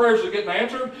else's prayers are getting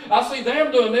answered. I see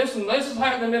them doing this, and this is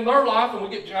happening in their life, and we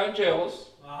get kind of jealous.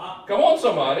 Come on,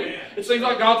 somebody. It seems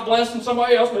like God's blessing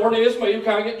somebody else more than it is me. We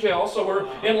kind of get jealous. So we're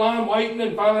in line waiting,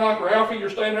 and finally, like Ralphie, you're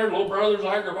standing there, little brother's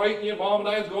aggravating you, mom and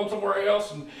dad's going somewhere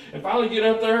else, and finally you get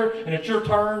up there, and it's your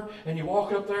turn, and you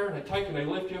walk up there, and they take and they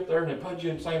lift you up there, and they put you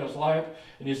in Santa's lap,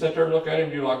 and you sit there and look at him,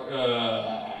 and you're like,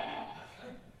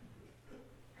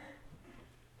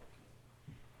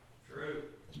 True.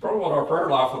 It's probably what our prayer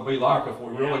life would be like if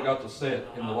we really got to sit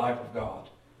in the lap of God.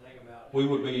 Think about it. We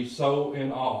would be so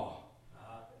in awe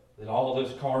that all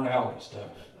this carnality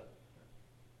stuff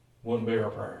wouldn't be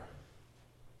our prayer.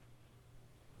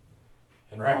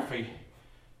 And Ralphie,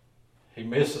 he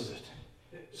misses it.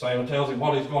 Santa tells him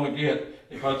what he's going to get.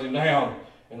 He puts him down,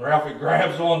 and Ralphie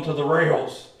grabs onto the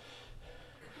rails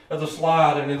of the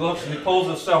slide, and he looks and he pulls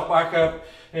himself back up,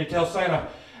 and he tells Santa,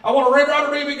 I want a Red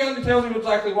Ryder BB gun. He tells him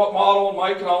exactly what model and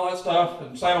make and all that stuff.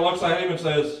 And Santa looks at him and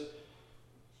says,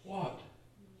 what?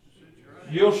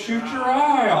 You'll shoot your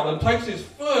eye out, and takes his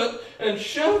foot and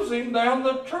shoves him down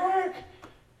the track.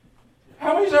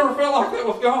 How many's ever felt like that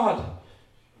with God?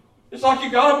 It's like you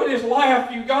got up in his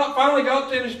lap, you finally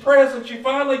got in his presence, you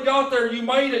finally got there, you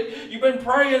made it. You've been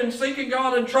praying and seeking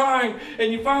God and trying,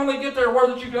 and you finally get there where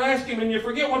that you can ask him, and you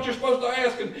forget what you're supposed to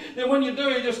ask, and then when you do,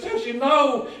 he just tells you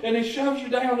no, and he shoves you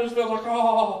down, and it feels like,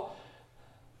 oh,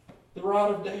 the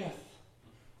ride of death.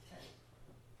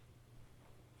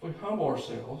 If we humble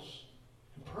ourselves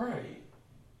and pray,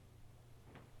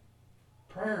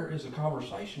 prayer is a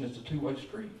conversation, it's a two-way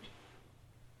street.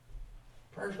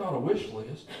 Prayer's not a wish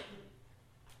list.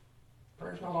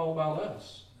 Prayer's not all about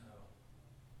us.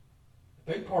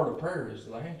 A big part of prayer is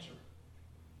the answer.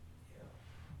 Yeah.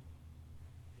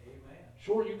 Amen.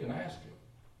 Sure, you can ask him.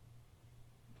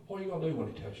 But what are you going to do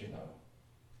when he tells you no?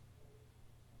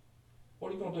 What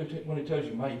are you going to do when he tells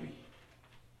you maybe?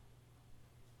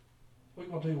 What are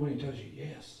you going to do when he tells you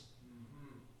yes?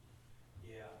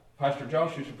 Mm-hmm. Yeah. Pastor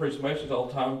Josh used to preach messages all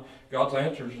the time. God's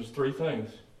answers is three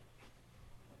things.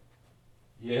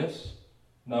 Yes,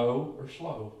 no, or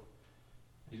slow.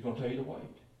 He's going to tell you to wait.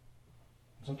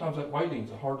 Sometimes that waiting is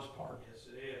the hardest part. Yes,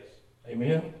 it is.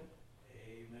 Amen?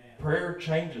 Amen. Prayer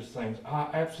changes things. I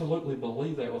absolutely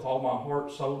believe that with all my heart,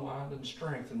 soul, mind, and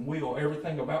strength and will.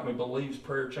 Everything about me believes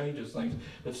prayer changes things.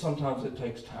 But sometimes it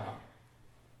takes time.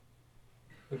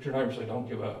 Look at your neighbor and say, don't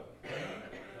give up.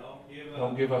 Don't give up.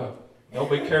 Don't give up.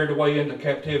 Don't be carried away into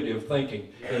captivity of thinking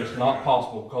that it's not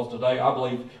possible. Because today I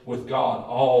believe with God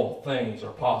all things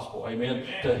are possible. Amen.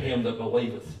 To him that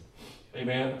believeth.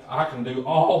 Amen. I can do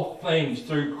all things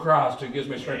through Christ who gives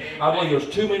me strength. I believe there's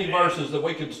too many verses that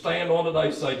we could stand on today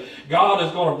and say, God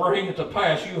is going to bring it to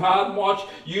pass. You hide and watch.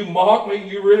 You mock me.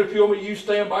 You ridicule me. You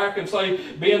stand back and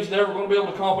say, Ben's never going to be able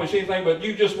to accomplish anything, but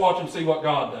you just watch and see what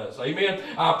God does. Amen.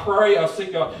 I pray. I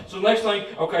seek God. So the next thing,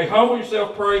 okay, humble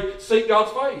yourself, pray, seek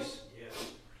God's face.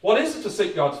 Yes. What is it to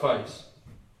seek God's face?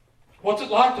 What's it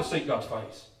like to seek God's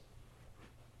face?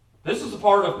 This is a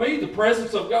part of me, the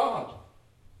presence of God.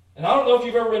 And I don't know if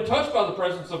you've ever been touched by the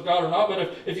presence of God or not,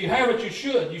 but if you haven't, you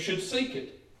should. You should seek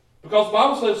it. Because the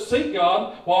Bible says, seek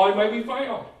God while he may be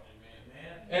found.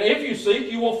 Amen. And if you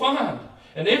seek, you will find.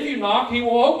 And if you knock, he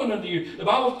will open unto you. The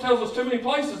Bible tells us too many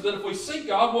places that if we seek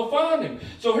God, we'll find him.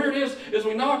 So here it is, as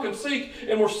we knock and seek,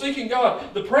 and we're seeking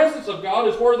God. The presence of God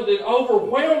is where that it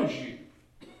overwhelms you.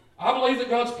 I believe that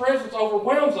God's presence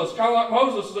overwhelms us, kind of like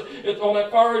Moses on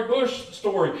that fiery bush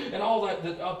story and all that.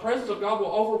 The presence of God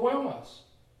will overwhelm us.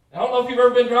 I don't know if you've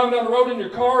ever been driving down the road in your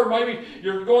car, and maybe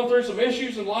you're going through some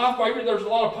issues in life. Maybe there's a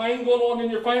lot of pain going on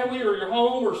in your family or your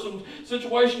home or some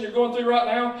situation you're going through right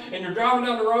now, and you're driving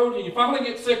down the road, and you finally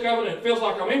get sick of it, and it feels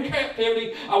like I'm in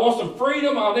captivity. I want some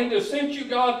freedom. I need to sense you,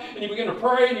 God. And you begin to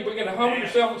pray, and you begin to humble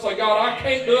yourself and say, God, I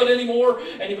can't do it anymore.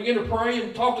 And you begin to pray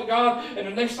and talk to God, and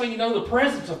the next thing you know, the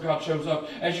presence of God shows up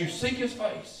as you seek his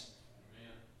face.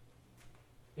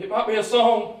 It might be a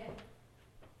song.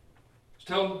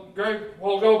 I was telling Greg a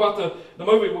while ago about the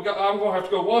movie. I'm going to have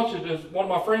to go watch it. As one of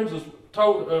my friends has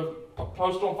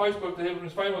posted on Facebook that him and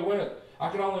his family went. I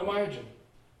can only imagine.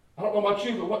 I don't know about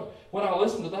you, but when I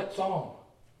listen to that song,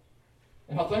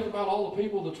 and I think about all the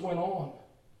people that's went on,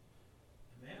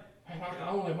 man, I can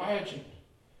only imagine.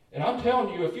 And I'm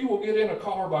telling you, if you will get in a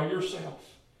car by yourself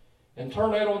and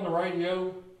turn that on the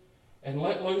radio and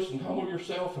let loose and humble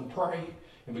yourself and pray,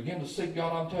 and begin to seek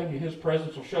God, I'm telling you, his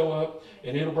presence will show up,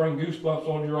 and it'll bring goosebumps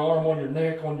on your arm, on your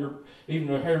neck, even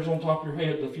the hairs on top of your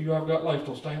head. The few I've got left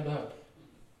will stand up.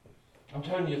 I'm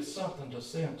telling you, it's something to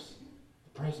sense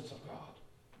the presence of God.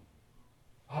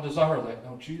 I desire that,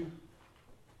 don't you?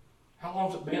 How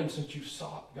long has it been since you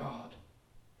sought God?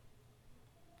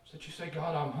 Since you say,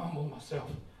 God, I'm humbling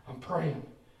myself. I'm praying.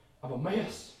 I'm a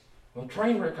mess. I'm a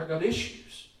train wreck. I got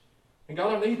issues. And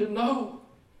God, I need to know.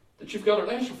 that you've got an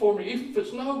answer for me. Even if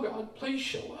it's no, God, please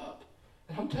show up.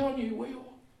 And I'm telling you, He will.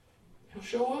 He'll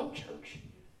show up, church.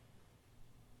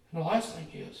 And the last thing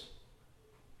is,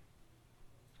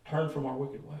 turn from our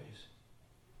wicked ways.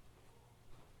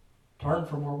 Turn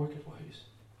from our wicked ways.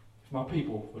 If my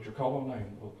people, which are called by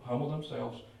name, will humble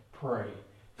themselves, pray,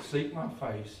 seek my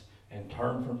face, and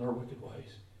turn from their wicked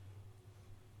ways.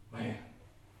 Man,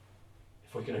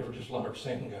 if we could ever just let our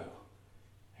sin go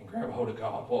and grab a hold of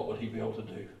God, what would He be able to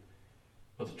do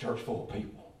with a church full of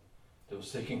people that was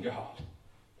seeking God,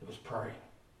 that was praying,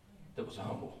 that was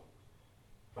humble?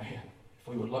 Man, if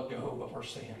we would let go of our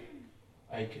sin,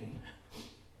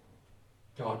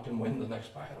 God can win the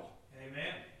next battle.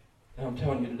 Amen. And I'm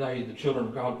telling you today, the children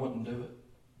of God wouldn't do it.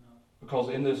 Because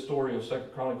in this story of 2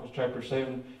 Chronicles chapter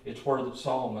 7, it's where that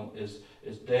Solomon is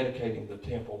dedicating the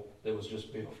temple that was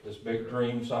just built. This big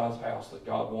dream-sized house that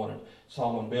God wanted.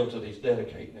 Solomon built it, he's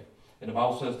dedicating it. And the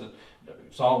Bible says that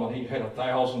Solomon, he had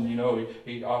 1,000,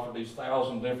 he offered these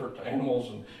 1,000 different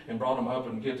animals and brought them up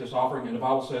and get this offering. And the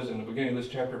Bible says in the beginning of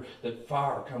this chapter that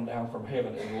fire come down from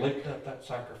heaven and licked up that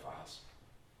sacrifice.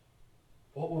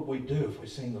 What would we do if we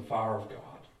seen the fire of God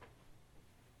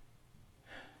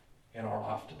in our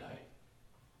life today?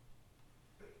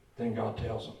 Then God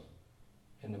tells them,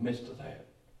 in the midst of that,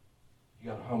 you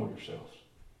got to humble yourselves.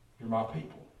 You're my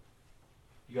people.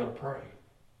 You got to pray.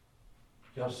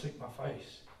 You got to seek my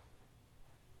face.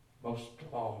 Most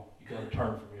of all, you got to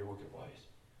turn from your wicked ways.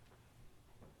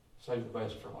 Save the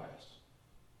best for last.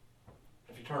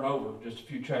 If you turn over just a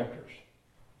few chapters,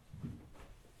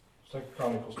 2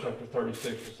 Chronicles chapter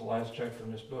 36 is the last chapter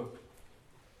in this book.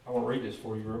 I want to read this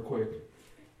for you real quick.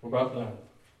 We're about done.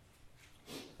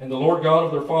 And the Lord God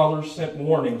of their fathers sent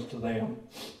warnings to them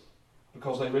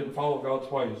because they didn't follow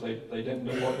God's ways. They didn't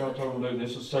do what God told them to do.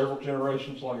 This is several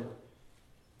generations later.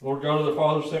 The Lord God of their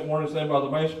fathers sent warnings to them by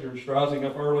the messengers, rising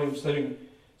up early and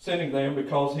sending them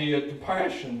because He had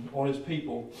compassion on His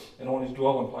people and on His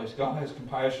dwelling place. God has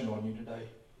compassion on you today.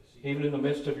 Even in the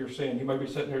midst of your sin. You may be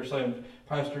sitting here saying,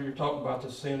 Pastor, you're talking about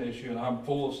this sin issue, and I'm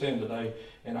full of sin today,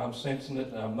 and I'm sensing it,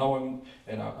 and I'm knowing,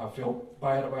 and I feel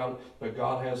bad about it, but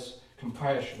God has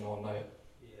compassion on that.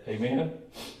 Yes. Amen?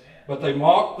 But they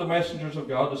mocked the messengers of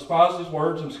God, despised His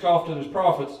words, and scoffed at His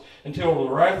prophets, until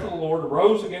the wrath of the Lord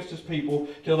arose against His people,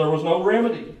 till there was no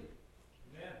remedy.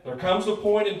 Amen. There comes a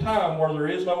point in time where there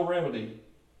is no remedy,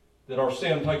 that our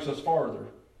sin takes us farther,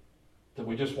 that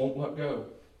we just won't let go.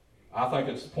 I think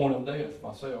it's the point of death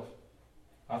myself.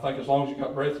 I think as long as you've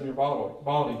got breath in your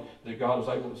body, that God is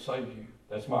able to save you.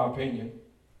 That's my opinion.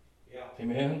 Yeah.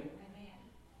 Amen?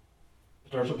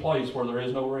 But there's a place where there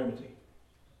is no remedy.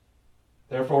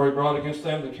 Therefore He brought against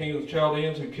them the king of the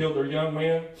Chaldeans, who killed their young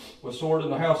men with sword in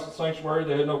the house of the sanctuary.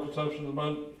 They had no compassion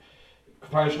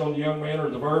on the young men or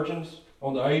the virgins,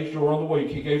 on the aged or on the weak.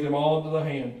 He gave them all into the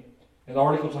hand. And the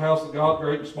articles of the house of God,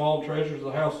 great and small, and treasures of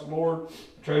the house of the Lord,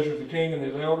 the treasures of the king and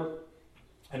his elder,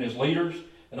 and his leaders,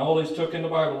 and all these took into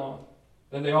Babylon.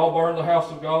 Then they all burned the house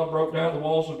of God, broke down the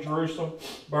walls of Jerusalem,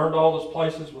 burned all its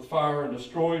places with fire, and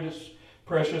destroyed its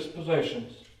precious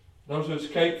possessions. Those who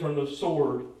escaped from the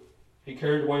sword He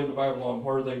carried away into Babylon,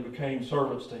 where they became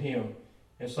servants to him,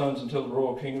 and sons until the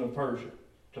royal kingdom of Persia,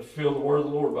 to fulfill the word of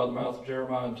the Lord by the mouth of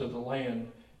Jeremiah, until the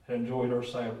land had enjoyed her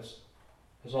Sabbaths.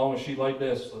 As long as she lay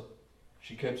desolate,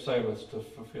 she kept Sabbaths to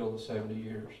fulfill the 70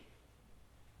 years.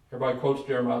 Everybody quotes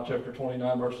Jeremiah chapter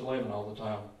 29, verse 11 all the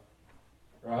time.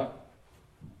 Right?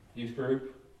 Youth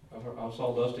group? I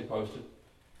saw Dusty post it.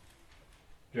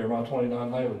 Jeremiah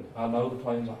 29:11. I know the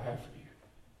plans I have for you.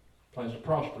 Plans to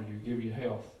prosper you, give you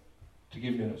health, to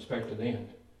give you an expected end.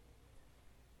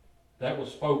 That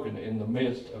was spoken in the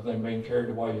midst of them being carried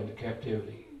away into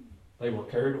captivity. They were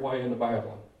carried away into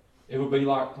Babylon. It would be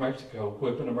like Mexico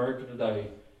whipping America today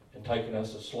and taking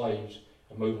us as slaves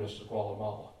and moving us to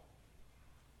Guatemala.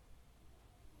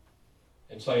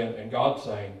 And God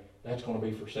saying, that's going to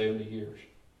be for 70 years.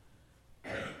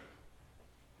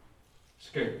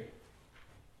 Scary.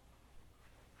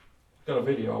 I've got a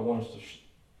video I want us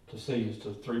to see. It's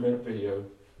a 3-minute video.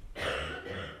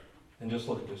 And just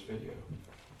look at this video.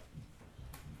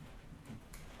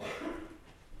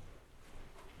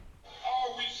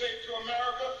 All we say to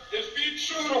America is be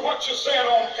true to what you said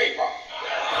on paper.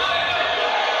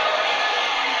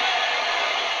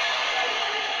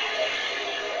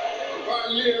 If I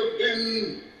lived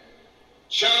in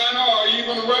China or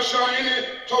even Russia or any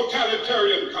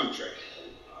totalitarian country,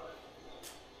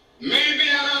 maybe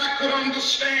I could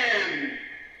understand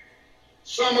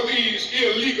some of these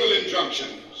illegal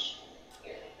injunctions.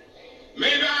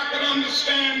 Maybe I could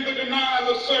understand the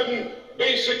denial of certain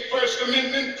basic First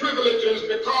Amendment privileges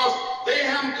because they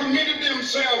haven't committed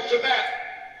themselves to that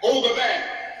over that.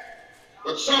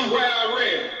 But somewhere I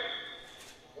read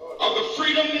of the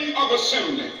freedom of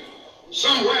assembly.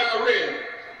 Somewhere I read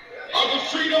of the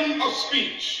freedom of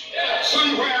speech.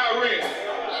 Somewhere I read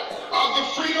of the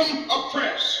freedom of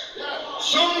press.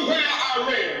 Somewhere I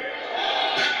read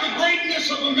that the greatness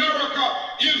of America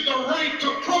is the right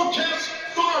to protest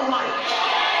far right.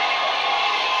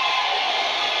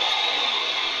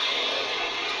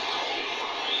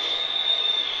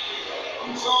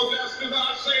 And so just as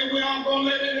I say we aren't going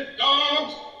to let any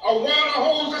dogs or water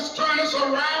hoses turn us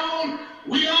around,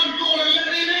 we aren't going to let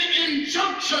any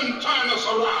injunction turn us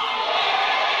around.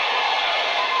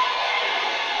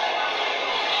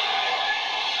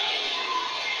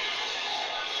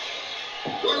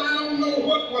 Well, I don't know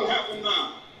what will happen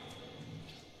now.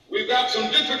 We've got some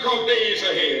difficult days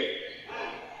ahead.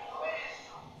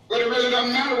 But it really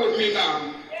doesn't matter with me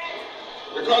now,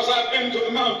 because I've been to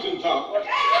the mountaintop. I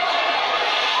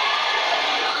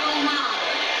don't mind.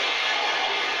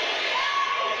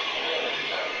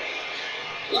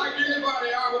 Like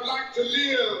anybody, I would like to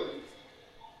live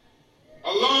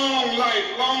a long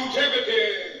life.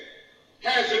 Longevity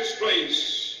has its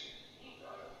place.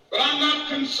 But I'm not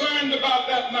concerned about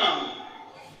that now.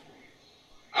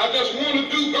 I just want to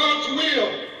do God's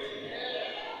will.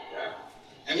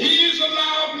 And He's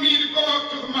allowed me to go up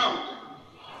to the mountain.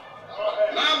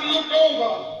 And I've looked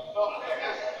over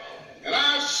and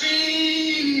I've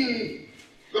seen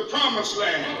the promised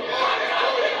land.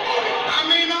 I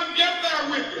may not get there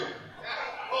with you,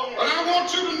 but I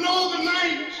want you to know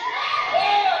tonight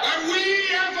that we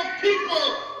as a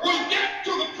people will get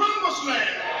to the promised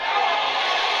land.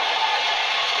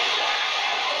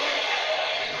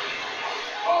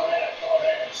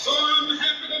 So I'm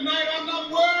happy tonight. I'm not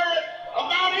worried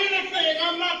about anything.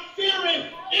 I'm not fearing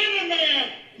any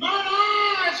man. Mine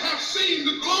eyes have seen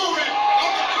the glory of the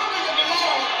coming of the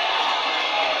Lord.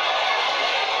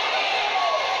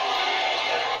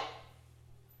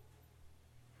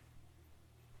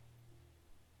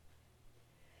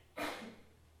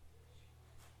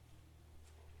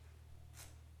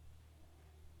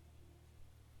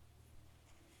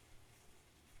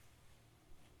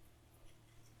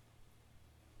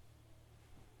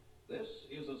 This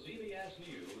is a CBS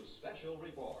News special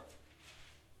report.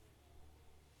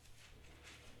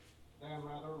 Dan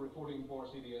Rather reporting for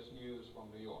CBS News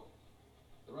from New York.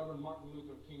 The Reverend Martin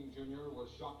Luther King Jr. was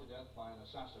shot to death by an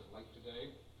assassin late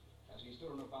today as he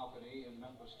stood on a balcony in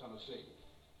Memphis, Tennessee.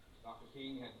 Dr.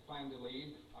 King had planned to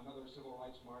lead another civil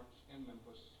rights march in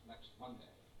Memphis next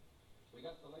Monday. We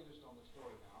got the latest on the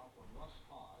story now from Russ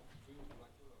Hodge, news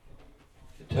director of...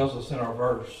 It tells us in our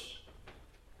verse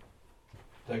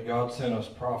that God sent us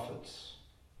prophets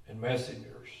and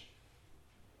messengers,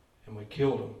 and we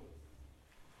killed them.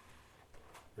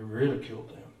 We ridiculed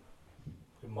them.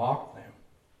 We mocked them.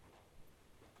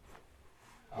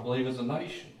 I believe as a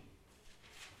nation.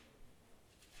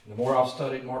 And the more I've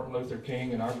studied Martin Luther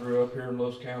King, and I grew up here in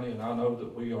Lewis County, and I know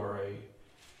that we are a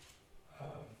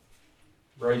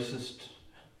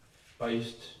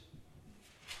racist-based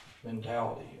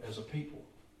mentality as a people.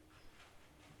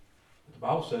 The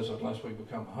Bible says unless we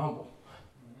become humble,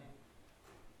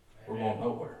 we're going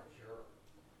nowhere.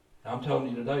 And I'm telling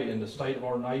you today, in the state of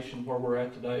our nation where we're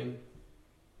at today,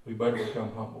 we better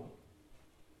become humble.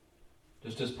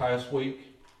 Just this past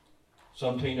week,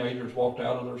 some teenagers walked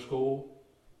out of their school,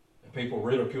 and people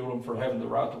ridiculed them for having the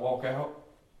right to walk out.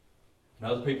 And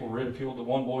other people ridiculed the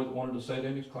one boy that wanted to sit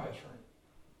in his classroom.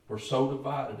 We're so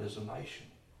divided as a nation.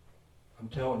 I'm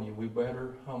telling you, we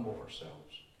better humble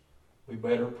ourselves. We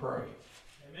better pray.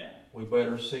 Amen. We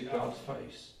better seek God's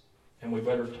face. And we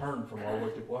better turn from our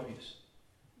wicked ways.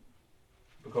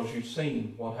 Because you've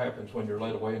seen what happens when you're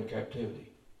led away in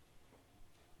captivity.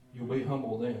 You'll be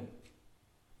humble then.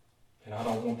 And I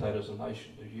don't want that as a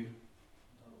nation, do you?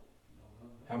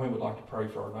 How many would like to pray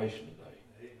for our nation today?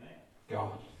 Amen.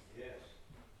 God, Yes.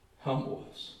 humble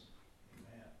us.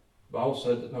 Amen. The Bible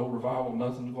said that no revival,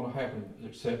 nothing's going to happen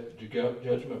except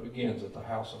judgment begins at the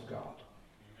house of God.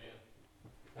 Amen.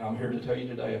 And I'm here to tell you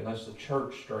today, unless the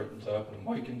church straightens up and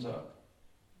wakens up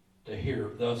to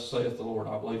hear, thus saith the Lord,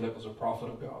 I believe that was a prophet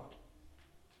of God.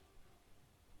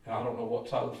 And I don't know what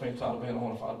side of the fence I'd have been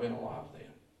on if I'd been alive then.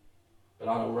 But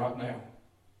I know right now,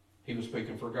 he was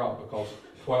speaking for God, because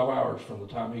 12 hours from the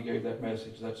time he gave that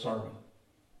message, that sermon,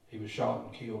 he was shot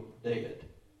and killed dead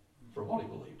for what he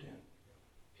believed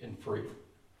in freedom.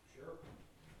 Sure.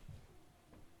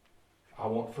 I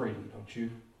want freedom, don't you?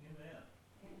 Amen.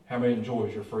 How many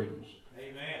enjoys your freedoms?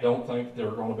 Amen. Don't think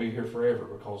they're going to be here forever,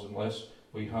 because unless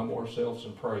we humble ourselves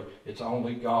and pray, it's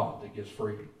only God that gives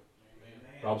freedom. Amen.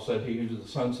 The Bible said, he who the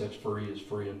Son sets free is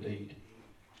free indeed.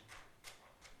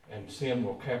 And sin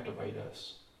will captivate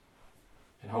us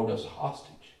and hold us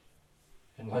hostage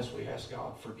unless we ask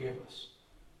God, forgive us.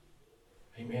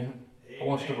 Amen. I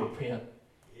want us to repent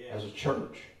as a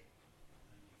church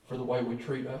for the way we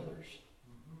treat others.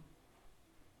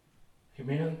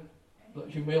 Amen. Let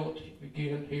humility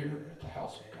begin here at the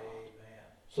house of God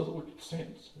so that we can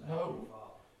sense, no,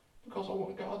 because I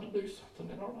want God to do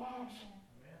something in our life.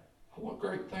 I want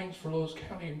great things for Lewis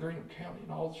County and Greenham County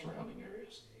and all the surrounding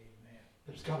areas.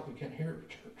 But it's got to begin here at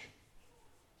church.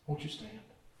 Won't you stand?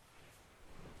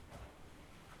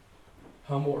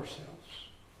 Humble ourselves.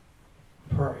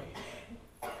 Pray.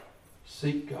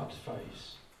 Seek God's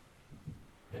face.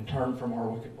 And turn from our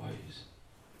wicked ways.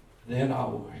 Then I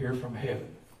will hear from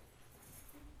heaven.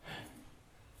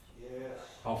 Yes.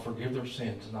 I'll forgive their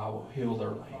sins and I will heal their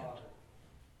land.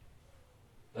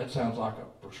 That sounds like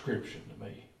a prescription to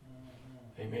me.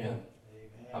 Amen.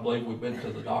 I believe we've been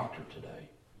to the doctor today.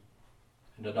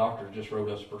 And the doctor just wrote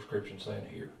us a prescription saying,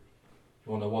 here,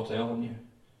 you want to know what's ailing you?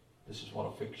 This is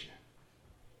what'll fix you.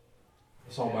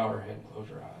 Let's all bow our head and close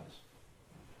our eyes.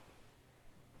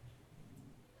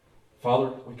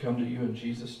 Father, we come to you in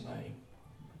Jesus' name.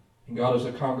 And God, as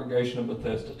a congregation of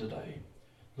Bethesda today,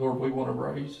 Lord, we want to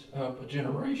raise up a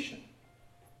generation,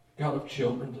 God, of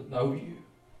children that know you,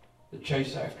 that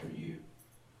chase after you,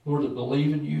 Lord, that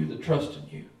believe in you, that trust in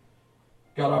you.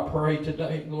 God, I pray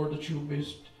today, Lord, that you will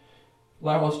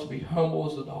allow us to be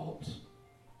humble as adults.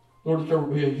 Lord, that there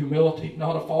will be a humility,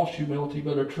 not a false humility,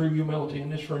 but a true humility in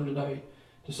this room today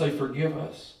to say, forgive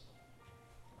us.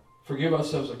 Forgive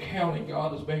us as a county,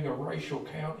 God, as being a racial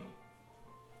county.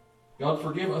 God,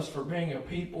 forgive us for being a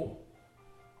people,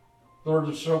 Lord,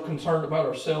 that's so concerned about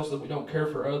ourselves that we don't care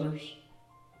for others.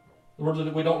 Lord,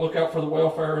 that we don't look out for the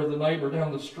welfare of the neighbor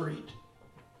down the street.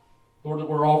 Lord, that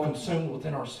we're all consumed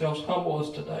within ourselves. Humble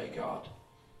us today, God.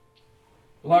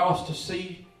 Allow us to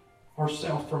see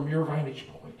ourselves from your vantage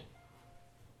point.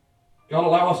 God,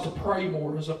 allow us to pray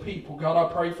more as a people. God,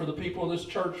 I pray for the people of this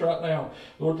church right now.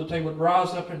 Lord, that they would rise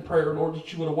up in prayer. Lord,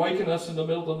 that you would awaken us in the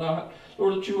middle of the night.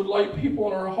 Lord, that you would lay people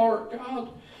on our heart, God,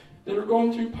 that are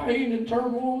going through pain and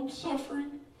turmoil and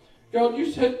suffering. God, you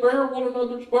said bear one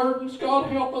another's burdens. God,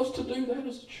 help us to do that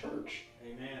as a church.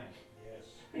 Amen. Yes.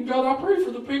 And God, I pray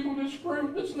for the people in this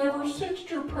room that's never sensed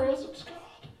your presence,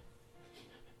 God.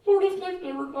 Lord, if they've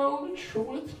never known the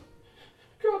truth,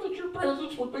 God, that your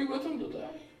presence would be with them today.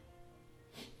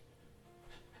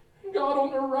 And God,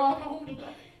 on their ride home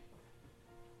today,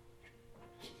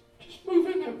 just move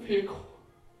in that vehicle.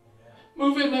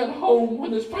 Move in that home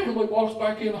when this family walks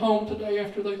back in home today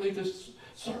after they leave this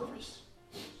service.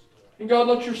 And God,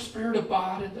 let your spirit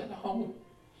abide in that home.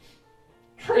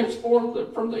 Transform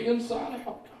them from the inside out,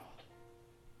 God.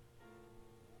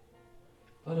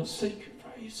 Let us seek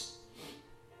your face.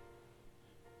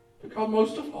 But God,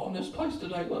 most of all in this place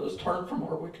today, let us turn from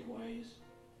our wicked ways.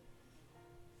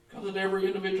 God, that every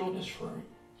individual in this room,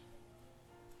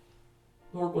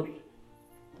 Lord, would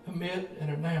admit and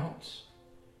announce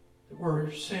that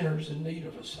we're sinners in need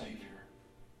of a Savior.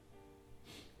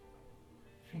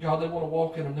 And God, they want to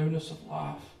walk in a newness of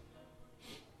life.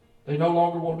 They no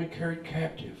longer want to be carried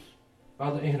captive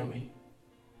by the enemy.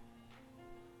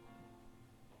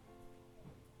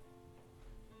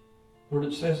 Lord,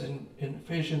 it says in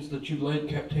Ephesians that you led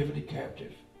captivity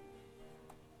captive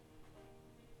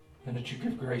and that you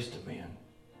give grace to men.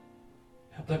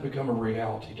 Help that become a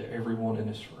reality to everyone in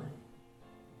this room.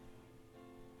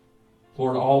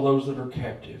 Lord, all those that are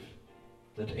captive,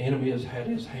 that the enemy has had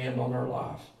his hand on their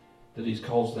life, that he's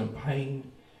caused them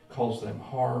pain, caused them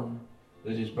harm,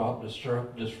 that he's brought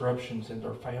disruptions in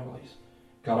their families.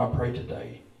 God, I pray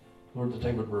today, Lord, that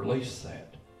they would release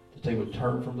that they would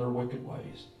turn from their wicked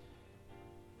ways,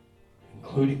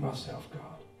 including myself,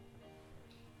 God.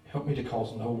 Help me to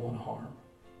cause no one harm.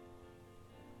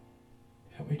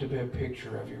 Help me to be a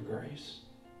picture of your grace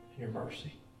and your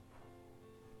mercy.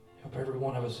 Help every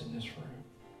one of us in this room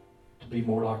to be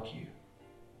more like you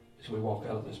as we walk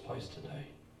out of this place today.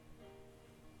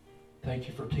 Thank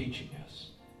you for teaching us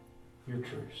your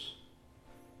truths.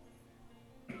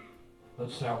 Let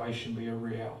salvation be a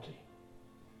reality.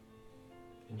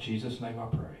 In Jesus' name I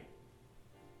pray.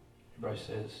 Everybody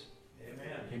says,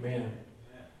 Amen. Amen.